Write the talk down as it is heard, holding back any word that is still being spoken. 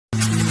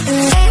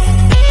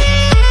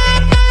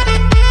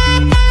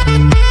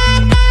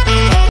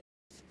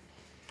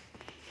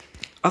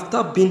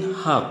After being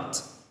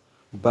hacked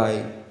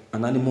by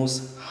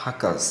anonymous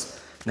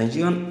hackers,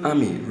 Nigerian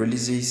army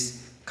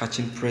releases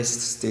catching press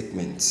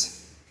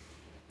statements.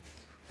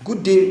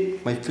 Good day,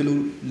 my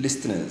fellow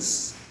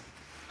listeners.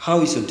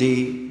 How is your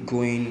day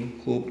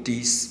going? Hope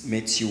this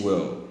makes you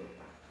well.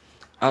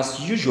 As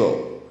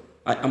usual,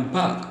 I am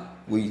back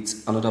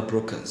with another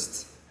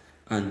broadcast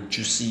and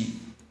juicy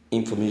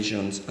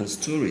informations and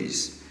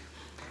stories.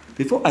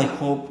 Before I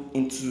hop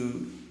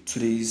into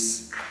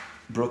today's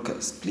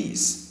broadcast,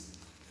 please,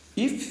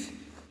 if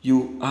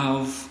you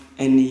have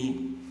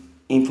any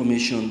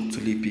information to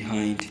leave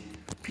behind,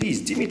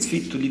 please deem it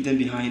fit to leave them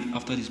behind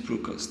after this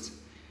broadcast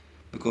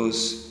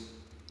because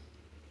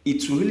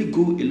it will really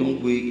go a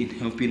long way in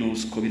helping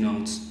us coming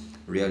out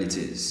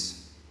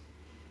realities.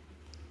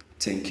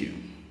 Thank you.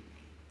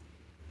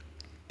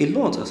 A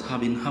lot has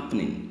been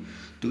happening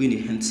during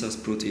the Hensas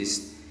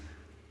protest.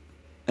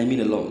 I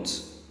mean a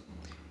lot.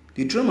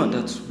 The drama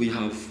that we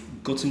have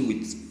gotten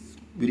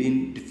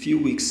within the few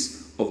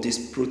weeks of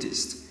this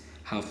protest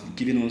have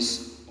given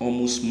us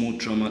almost more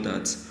drama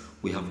that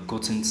we have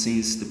gotten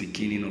since the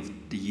beginning of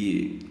the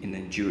year in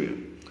Nigeria.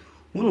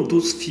 One of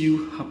those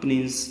few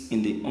happenings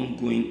in the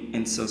ongoing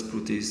NSAS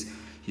protest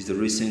is the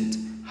recent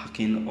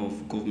hacking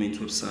of government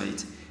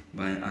website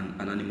by an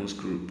anonymous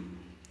group.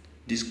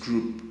 This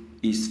group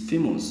is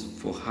famous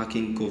for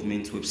hacking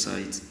government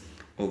websites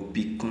of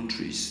big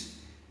countries,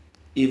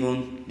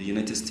 even the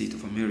United States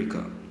of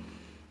America.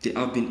 They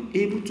have been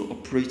able to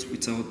operate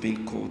without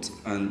being caught,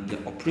 and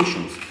their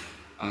operations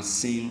are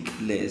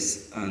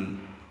seamless and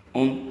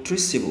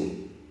untraceable.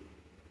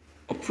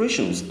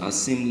 Operations are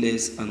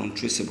seamless and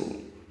untraceable.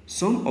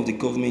 Some of the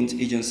government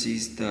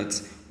agencies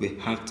that were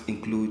hacked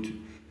include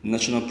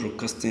National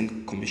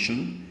Broadcasting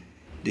Commission,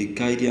 the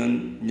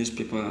Guardian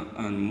newspaper,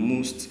 and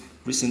most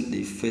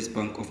recently First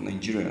Bank of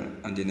Nigeria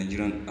and the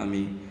Nigerian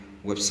Army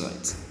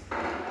website.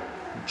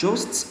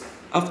 Just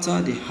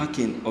after the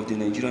hacking of the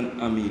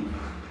Nigerian Army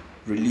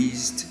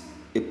released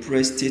a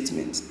press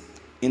statement.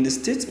 In the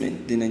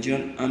statement, the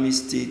Nigerian Army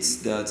states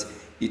that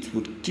it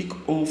would kick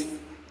off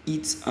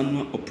its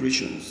annual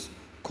operations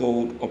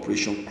called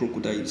Operation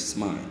Crocodile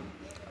Smile,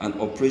 an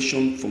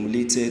operation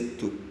formulated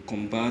to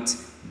combat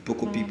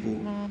Boko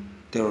People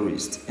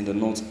terrorists in the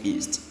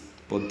northeast.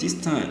 But this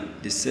time,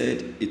 they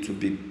said it would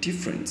be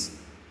different.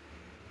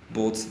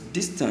 But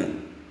this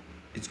time,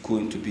 it's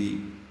going to be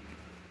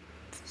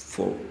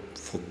for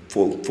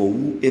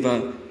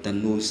whoever that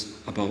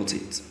knows about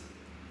it.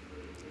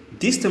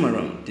 This time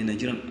around, the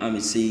Nigerian Army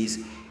says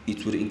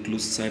it will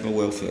include cyber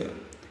welfare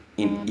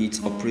in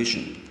its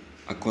operation,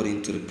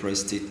 according to the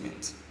press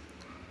statement.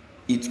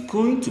 It's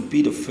going to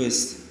be the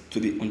first to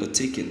be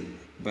undertaken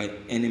by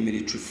any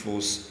military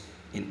force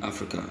in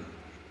Africa.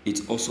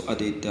 It also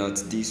added that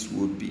this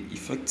would be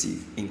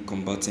effective in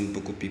combating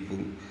Boko People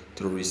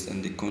terrorists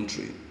in the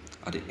country.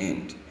 At the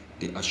end,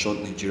 they assured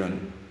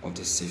Nigerians of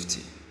their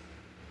safety.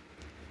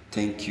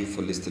 Thank you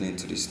for listening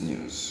to this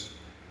news.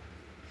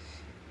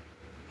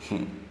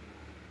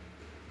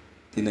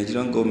 The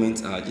Nigerian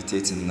government are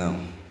agitating now.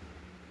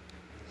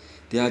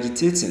 They are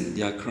agitating,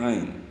 they are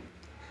crying.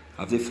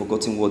 Have they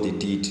forgotten what they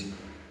did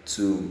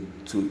to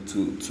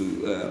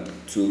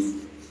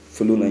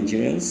fellow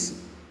Nigerians?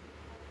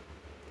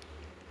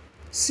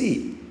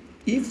 See,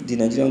 if the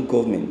Nigerian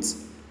government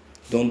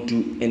don't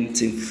do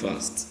anything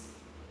fast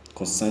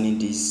concerning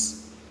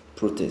this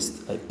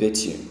protest, I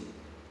bet you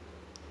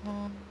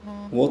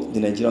what the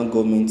Nigerian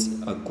government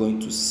are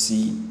going to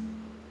see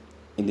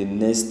in the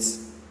next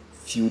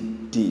few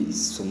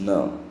days from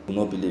now, will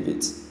not believe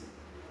it.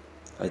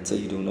 I tell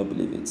you, they will not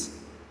believe it.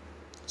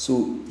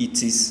 So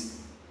it is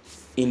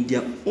in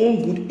their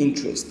own good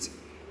interest.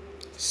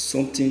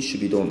 Something should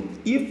be done.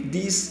 If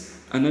these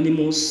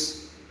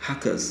anonymous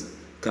hackers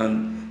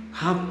can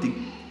have the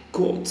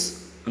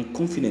guts and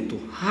confidence to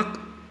hack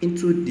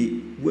into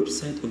the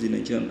website of the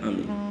Nigerian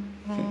army,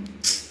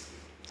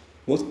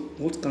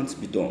 what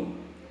can't be done?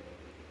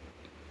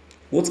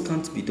 What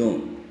can't be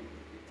done?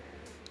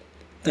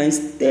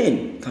 Times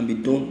 10 can be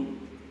done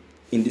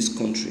in this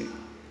country.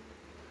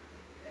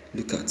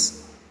 Look at,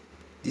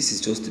 this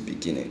is just the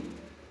beginning.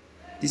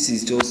 This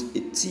is just a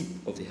tip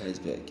of the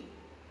iceberg.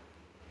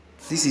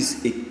 This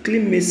is a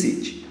clear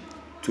message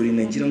to the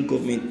Nigerian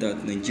government that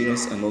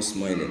Nigerians are not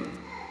smiling.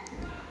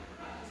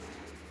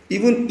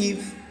 Even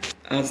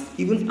as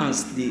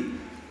they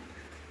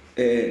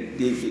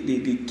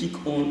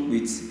kick on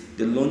with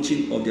the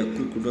launching of their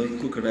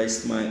crocodile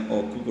smile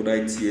or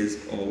crocodile tears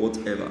or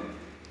whatever,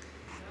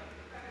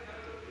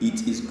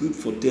 it is good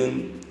for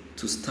them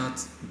to start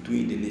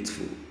doing the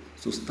needful,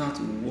 to start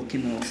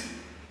working out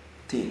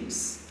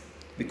things.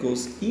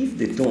 Because if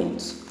they don't,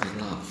 I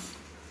laugh.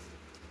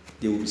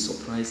 They will be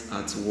surprised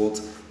at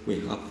what will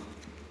happen.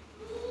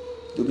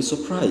 They'll be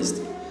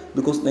surprised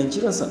because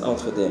Nigerians are out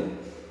for them.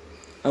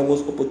 I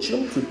was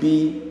opportune to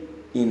be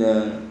in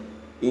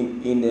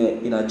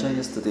Ajah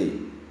yesterday.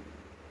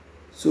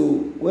 So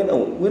when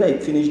I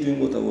finished doing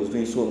what I was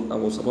doing, so I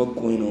was about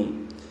going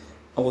on,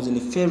 I was in a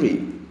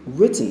ferry,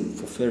 waiting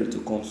for ferry to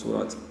come so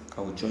that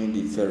I would join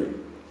the ferry.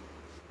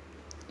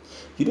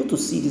 You know, to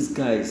see these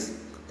guys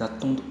that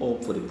turned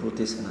up for the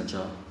protest in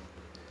Ajah,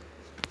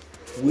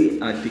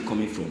 where are they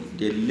coming from?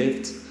 They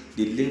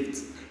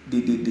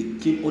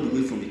came all the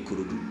way from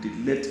Ikorodu. They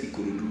left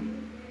Ikorodu.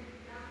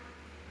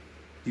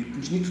 You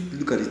need to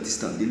look at the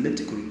distance. They left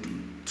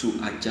Ikorodu to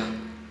Ajah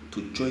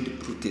to join the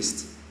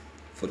protest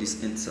for this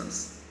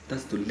NSAS.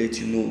 That's to let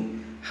you know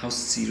how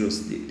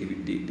serious they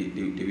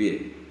were.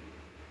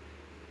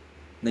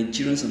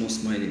 Nigerians are not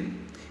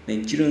smiling.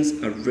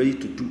 Nigerians are ready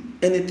to do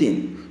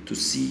anything to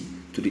see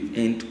to the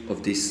end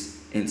of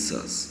this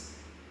NSAS.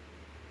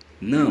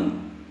 Now,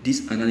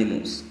 this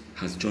Anonymous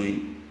has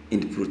joined in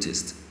the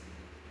protest,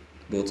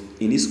 but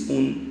in his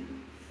own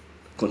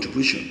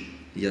contribution,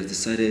 he has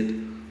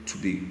decided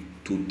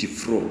to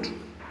defraud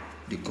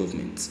the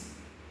government.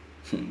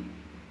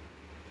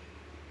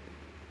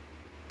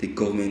 The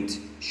government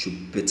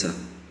should better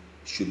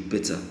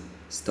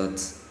start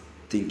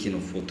thinking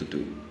of what to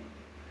do,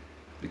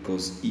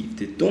 because if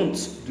they don't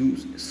do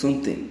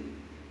something,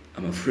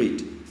 I'm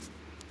afraid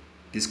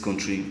this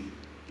country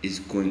is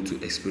going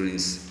to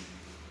experience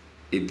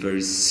a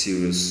very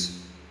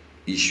serious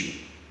issue,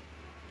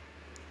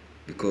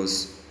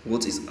 because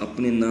what is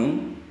happening now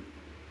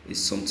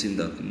is something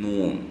that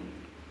no one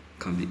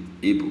can be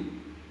able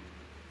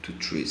to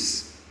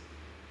trace.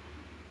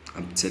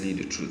 I'm telling you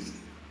the truth.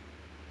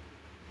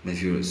 My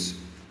viewers,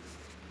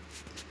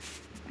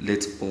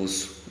 let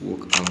us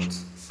work out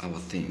our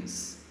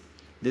things.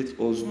 Let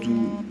us do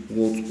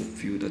what we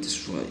feel that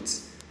is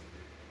right.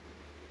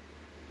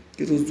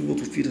 Let us do what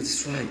we feel that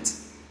is right.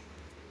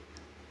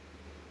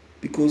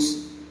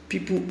 Because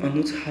people are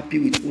not happy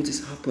with what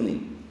is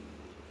happening.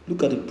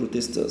 Look at the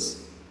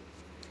protesters.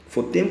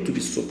 For them to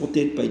be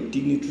supported by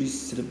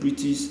dignitaries,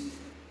 celebrities,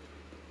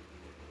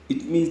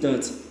 it means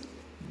that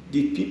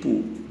the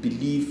people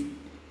believe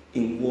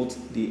in what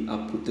they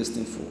are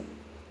protesting for.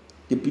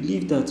 They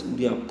believe that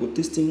they are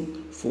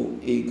protesting for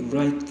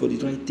the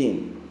right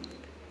thing.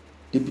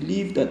 They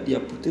believe that they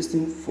are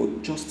protesting for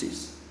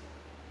justice.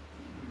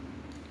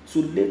 So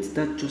let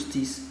that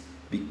justice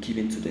be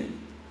given to them.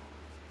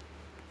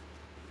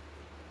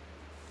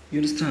 You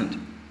understand?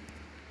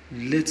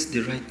 Let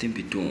the right thing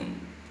be done.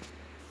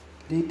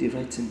 Let the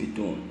right thing be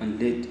done,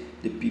 and let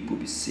the people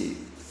be saved.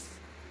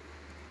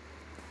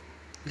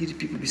 Let the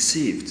people be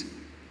saved.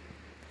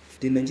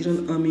 The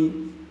Nigerian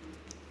army,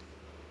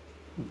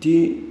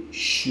 they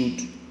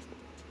should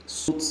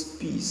sought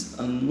peace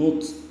and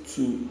not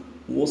to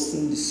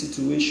worsen the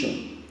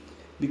situation,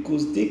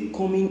 because they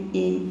coming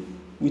in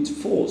with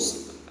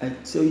force, I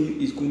tell you,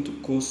 is going to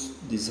cause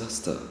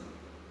disaster.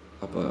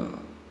 But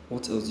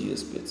what else do you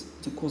expect?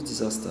 To cause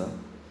disaster.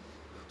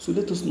 So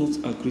let us not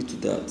agree to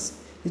that.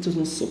 Let us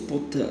not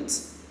support that.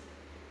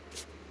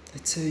 I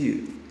tell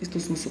you, let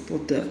us not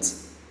support that.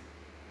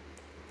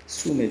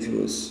 So, my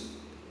viewers,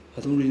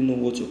 I don't really know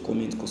what your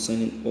comment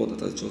concerning all that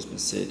has just been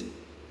said,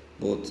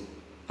 but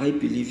I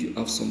believe you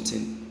have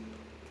something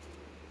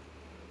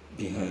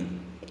behind.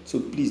 So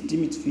please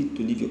deem it fit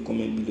to leave your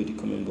comment below the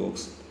comment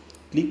box.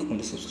 Click on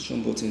the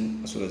subscription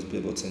button as well as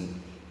bell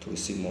button to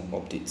receive more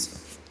updates.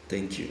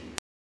 Thank you.